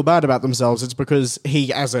people feel bad about themselves, it's because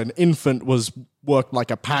he, as an infant, was worked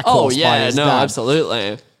like a pack Oh horse by yeah, his no, dad.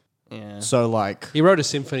 absolutely. So, like, He wrote a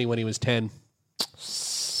symphony when he was 10.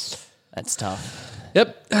 That's tough.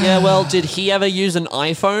 Yep. Yeah, well, did he ever use an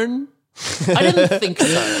iPhone? I didn't think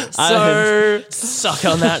so. So Suck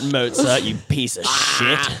on that, Mozart, you piece of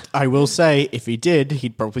shit. I will say, if he did,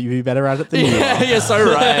 he'd probably be better at it than you are. you're so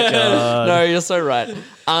right. No, you're so right.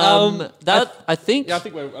 I think Yeah, I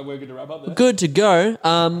think we're good to wrap up there. good to go.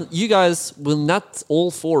 You guys, well, that's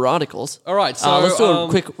all 4 articles. All right, so let's do a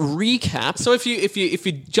quick recap. So if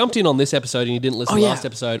you jumped in on this episode and you didn't listen to last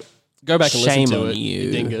episode, go back and Shame listen to on it,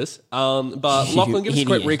 you. dingus. But Lachlan, give us a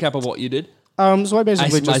quick idiot. recap of what you did. So I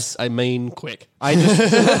basically just I mean, quick. I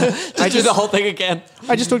just do the whole thing again.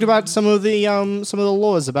 I just talked about some of the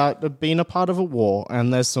laws about being a part of a war,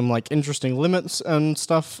 and there's some like interesting limits and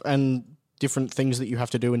stuff and different things that you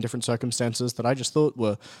have to do in different circumstances that I just thought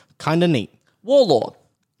were kind of neat. War law.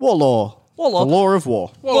 War law. War law. The law of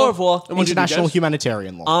war. Law of war. And what did you do, International James?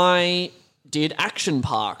 humanitarian law. I did Action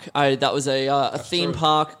Park. That was a theme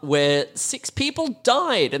park where 6 people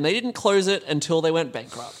died, and they didn't close it until they went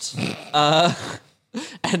bankrupt.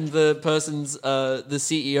 And the person's, the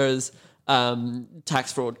CEO's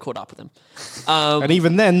tax fraud caught up with them. And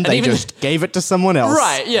even then, they even- just gave it to someone else.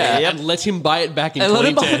 Right? Yeah. And let him buy it back in And let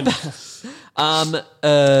him buy it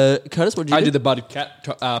 2010. Curtis, what did you I do? did the Budded Cat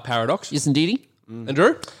paradox. Yes, indeedy. And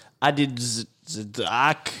Drew? I did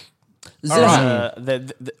Zdak. Right.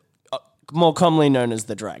 The more commonly known as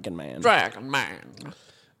the Dragon Man. Dragon Man.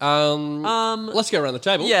 Let's go around the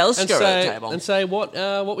table. Yeah, let's and go around say- the table. And say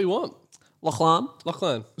what we want.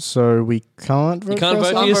 Lachlan. So we can't vote You can't for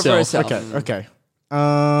vote for ourselves? yourself. Okay.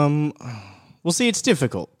 We'll see. It's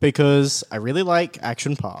difficult because I really like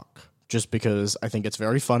Action Park, just because I think it's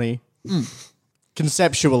very funny.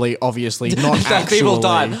 Conceptually, obviously, not That actually. people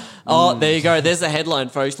died. Oh, there you go. There's the headline,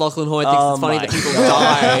 folks. Lachlan Hoy thinks it's funny my that people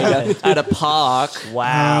died at a park.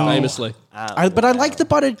 Wow. Famously. But I like the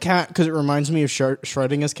Butted Cat because it reminds me of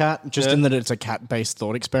Schrodinger's cat, just in that it's a cat-based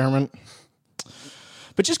thought experiment.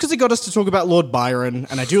 But just because it got us to talk about Lord Byron,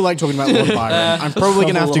 and I do like talking about Lord Byron, I'm probably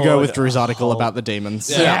going to have to go with Drew's article about the demons.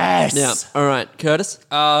 Yes. Yeah. All right, Curtis.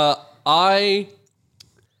 I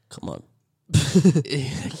Come on.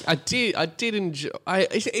 did enjoy.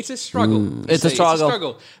 It's a struggle. It's a struggle. It's a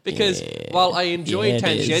struggle because while I enjoyed Yeah,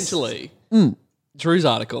 it is. tangentially Drew's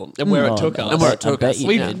article and where it took us, And where it took I us. bet you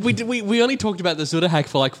we, did. we only talked about the Zuda hack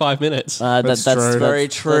for like 5 minutes. That's true. Very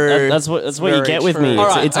true. That's what you Very get with me. true. It's, All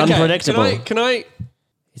right, it's Okay, unpredictable. Can I?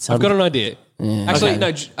 It's I've got an idea. Actually, Okay.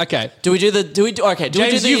 no. Okay, Do we do the? Do we do? Okay. Do we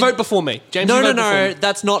do James, the? you vote before me. James, No, you no, vote before no. me.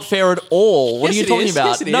 That's not fair at all. What Yes, are you it talking is. about?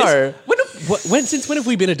 Yes, it is. No. Since when have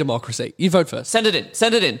we been a democracy? You vote first. Send it in.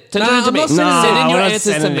 Send it in. Send No, it in to I'm me. not sending it in. Send in your we're not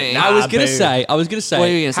answers to sending me. it. I was gonna boo. say. What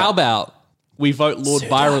are you gonna say? How about we vote Lord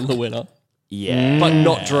Byron the winner, Yeah. but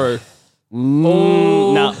not Drew?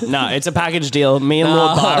 No, it's a package deal. Me and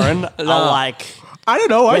Lord Byron are like... I don't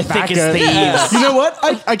know. I We're back thick as it. thieves. You know what?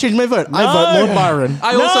 I changed my vote. I vote Lord Byron.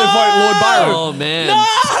 I also vote Lord Byron. Oh man.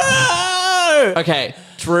 No! Okay,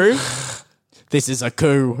 Drew. This is a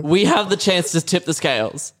coup. We have the chance to tip the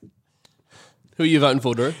scales. Who are you voting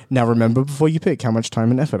for, Drew? Now remember, before you pick, how much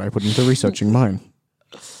time and effort I put into researching mine.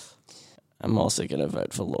 I'm also going to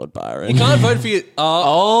vote for Lord Byron. You can't vote for you.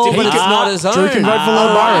 But it's not his own. Drew can vote for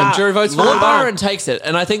Lord Byron. Drew votes for Lord Byron takes it,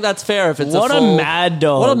 and I think that's fair if it's What a a full... mad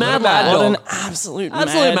dog. What a mad lad. What an absolute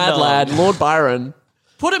Absolutely mad dog. lad. Lord Byron.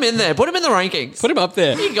 Put him in there. Put him in the rankings. Put him up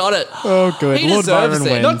there. He got it. Oh, good. He Lord deserves Byron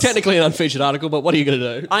it. wins. Not technically an unfeatured article, but what are you going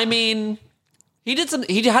to do? I mean, he did some...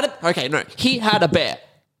 He had a... Okay, no. He had a bear.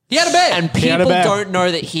 He had a bear. And He had a people bear. don't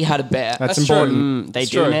know that he had a bear. That's That's true. important. They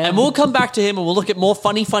It's do true. now. And we'll come back to him and we'll look at more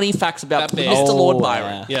funny facts about That bear. Mr. Lord Oh,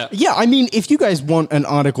 Byron. Yeah. Yeah, I mean, if you guys want an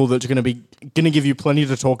article that's going to give you plenty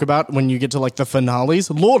to talk about when you get to like the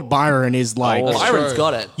finales, Lord Byron is like Byron's true.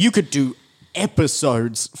 got it. you could do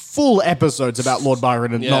full episodes about Lord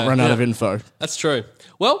Byron and not run out of info. That's true.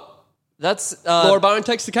 Well, That's... Lord Byron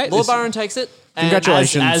takes the cake. Lord Byron takes it. And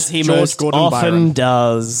Congratulations. as he George most Gordon often Byron.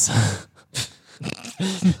 does.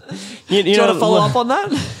 you Do you want to follow up on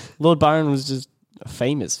that? Lord Byron was just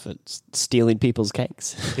famous for stealing people's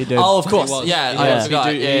cakes. He did. Oh, of course. was. Yeah, He I was.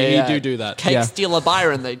 forgot. He do- Yeah, he do that. Cake Yeah. stealer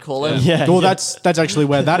Byron, they'd call him. Yeah. Well, that's actually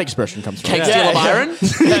where that expression comes from. Cake stealer Byron?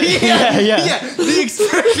 The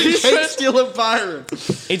expression cake stealer Byron.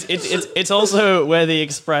 It's also where the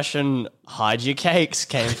expression "hide your cakes"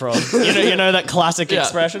 came from. You know that classic Yeah.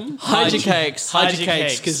 expression. Hide your cakes. Hide your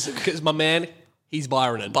cakes, because my man, he's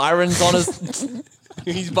Byroning. Byron's on his...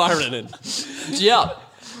 He's Byroning. Yeah.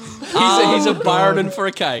 He's a Byroning for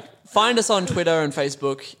a cake. Find us on Twitter and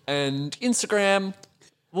Facebook and Instagram.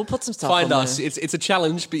 We'll put some stuff Find on us. there. It's a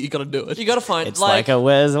challenge, but you got to do it. You got to find... It's like a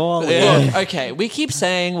where's Wally? Look, okay, we keep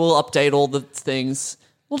saying we'll update all the things.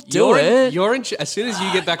 We'll do You're it. You're in. As soon as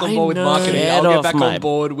you get back on I board with know. marketing, Get I'll get off back my on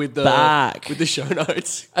board with the back. with the show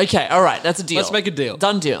notes. Okay, all right, that's a deal. Let's make a deal.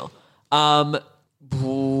 Done deal.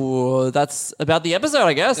 That's about the episode,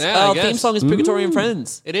 I guess. Yeah, I Our guess. theme song is Purgatory and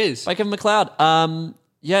Friends It is. by Kevin MacLeod.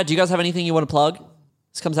 Yeah, do you guys have anything you want to plug?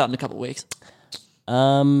 This comes out in a couple of weeks.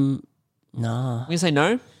 Nah. I'm going to say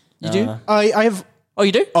no. You do? I have. Oh,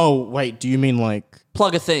 you do? Oh wait, do you mean like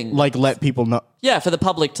Plug a thing. let people know? Yeah, for the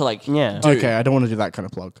public to like... Yeah. Okay, I don't want to do that kind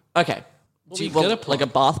of plug. Okay. are you gonna plug? Like a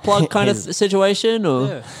bath plug kind of situation,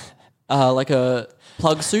 or like a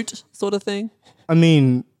plug suit sort of thing? I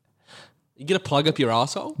mean, You get a plug up your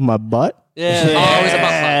asshole. my butt. Yeah. Oh, it was a butt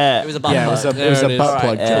plug. It was a butt Yeah, plug. it was There a it butt is.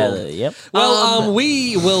 plug joke. Yep. Well,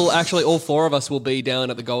 we will actually, all four of us will be down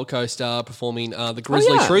at the Gold Coast performing the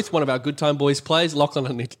Grizzly yeah. Truth, one of our Good Time Boys plays. Lachlan,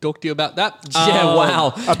 I need to talk to you about that. Yeah,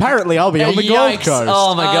 wow. Apparently, I'll be on the Gold Yikes. Coast.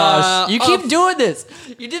 Oh my gosh. You keep doing this.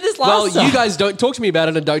 You did this Well, last time. you guys don't talk to me about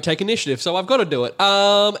it and don't take initiative, so I've got to do it.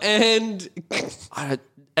 And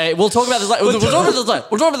Hey, we'll talk about this later. We'll talk about this later.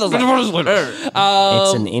 We'll talk about this later.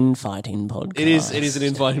 It's an infighting podcast. It is an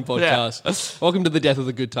inviting podcast. Welcome to the death of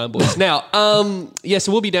the Good Time Boys. Now,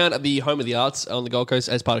 so we'll be down at the Home of the Arts on the Gold Coast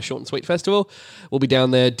as part of Short and Sweet Festival. We'll be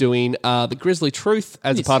down there doing the Grizzly Truth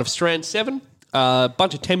as a part of Strand 7. A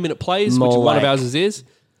bunch of 10-minute plays, More which one of like- ours is.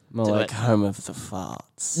 More like home of the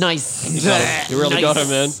farts. Nice. You really got it,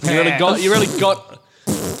 man. You really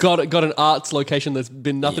got an arts location that's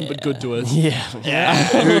been nothing but good to us.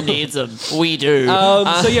 Who needs them? We do.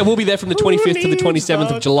 So yeah, we'll be there from the 25th to the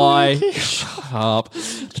 27th of July. Shut up.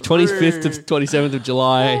 The 25th to the 27th of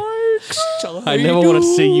July. I never want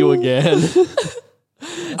to see you again.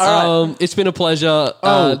 It's been a pleasure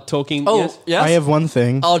talking. oh, Yes? yes? I have one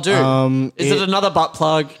thing. Oh, dude. Is it another butt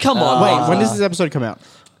plug? Come on. Wait, when does this episode come out?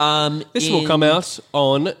 This will come out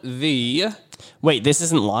on the... Wait, this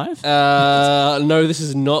isn't live? no, this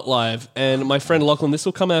is not live. And my friend Lachlan, this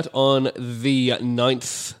will come out on the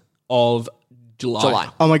 9th of July.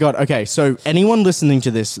 Oh my god, okay, so anyone listening to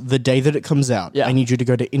this, the day that it comes out, Yeah. I need you to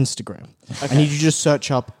go to Instagram. I need you to just search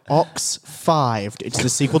up Ox5. It's the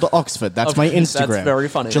sequel to Oxford. That's my Instagram. That's very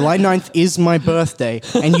funny. July 9th is my birthday,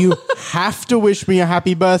 and you have to wish me a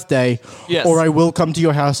happy birthday, Yes. or I will come to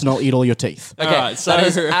your house and I'll eat all your teeth. Okay, Alright, so that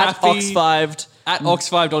is at happy- Ox5. At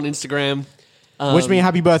Ox5 on Instagram. Wish me a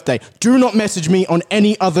happy birthday. Do not message me on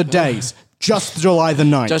any other days. Just July the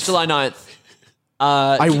 9th. Just July 9th.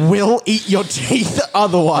 I will eat your teeth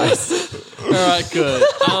otherwise. All right, good.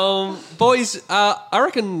 Boys, I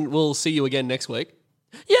reckon we'll see you again next week.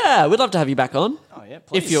 Yeah, we'd love to have you back on. Oh, yeah,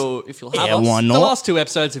 If you'll have Yeah, us. why The not? last two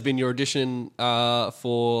episodes have been your audition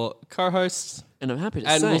for co-hosts, And I'm happy to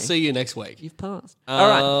and say we'll see you next week. you've passed. All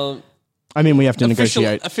right. I mean, we have to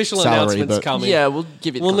negotiate official salary, announcements but coming. Yeah, we'll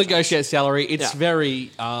give you the We'll contract. negotiate salary. It's Yeah. very,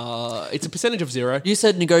 it's a percentage of 0. You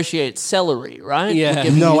said negotiate celery, right? Yeah. We'll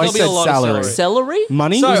give No, you- I There'll be said a lot of salary. Celery?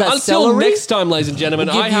 Money? So Was that until celery? next time, ladies and gentlemen,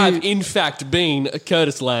 We'll give I have you- in fact been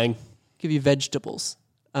Curtis Lang. Give you vegetables.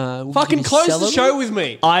 We'll give Fucking you close celery? the show with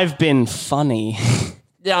me. I've been funny.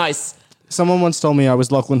 Nice. someone once told me I was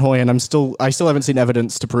Lachlan Hoy, and I still haven't seen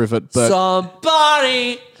evidence to prove it. But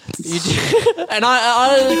Somebody You do, and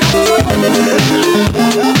I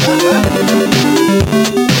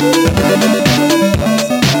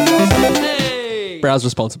hey. Browse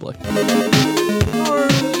responsibly. No,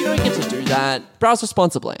 you don't get to do that. Browse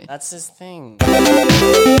responsibly. That's his thing.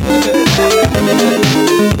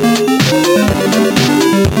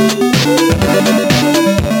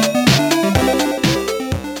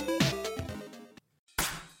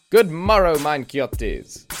 Good morrow, mine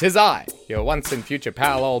quixotes. 'Tis I, your once and future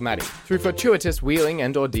pal Old Matty. Through fortuitous wheeling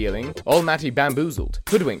and or dealing, Old Matty bamboozled,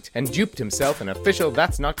 hoodwinked, and duped himself an official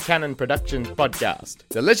That's Not Canon Productions podcast.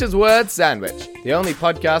 Delicious Word Sandwich, the only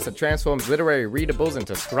podcast that transforms literary readables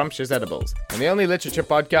into scrumptious edibles, and the only literature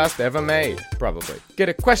podcast ever made, probably. Get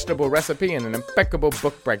a questionable recipe and an impeccable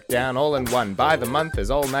book breakdown all in one. By the month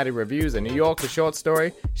as Old Matty reviews a New Yorker short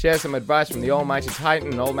story, shares some advice from the almighty titan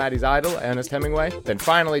and Old Matty's idol, Ernest Hemingway, then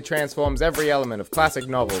finally transforms every element of classic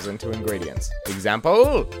novels into ingredients.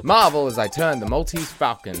 Example: Marvel as I turn the Maltese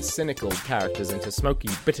Falcon's cynical characters into smoky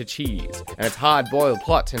bitter cheese, and its hard-boiled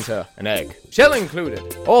plot into an egg. Shell included.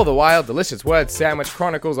 All the while, Delicious Word Sandwich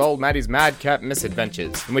chronicles Old Matty's madcap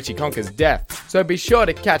misadventures, in which he conquers death. So be sure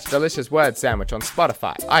to catch Delicious Word Sandwich on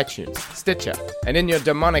Spotify, iTunes, Stitcher, and in your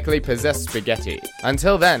demonically possessed spaghetti.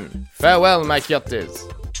 Until then, farewell, my quixotes.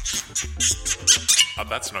 A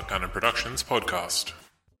That's Not Canon Productions podcast.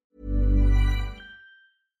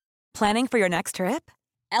 Planning for your next trip?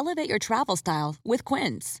 Elevate your travel style with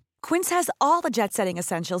Quince. Quince has all the jet-setting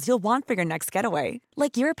essentials you'll want for your next getaway,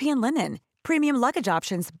 like European linen, premium luggage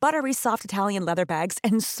options, buttery soft Italian leather bags,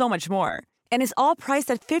 and so much more. And is all priced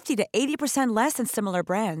at 50 to 80% less than similar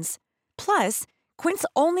brands. Plus, Quince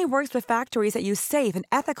only works with factories that use safe and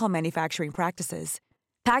ethical manufacturing practices.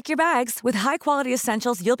 Pack your bags with high-quality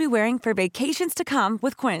essentials you'll be wearing for vacations to come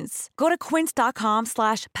with Quince. Go to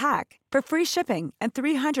quince.com/pack for free shipping and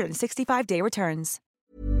 365-day returns.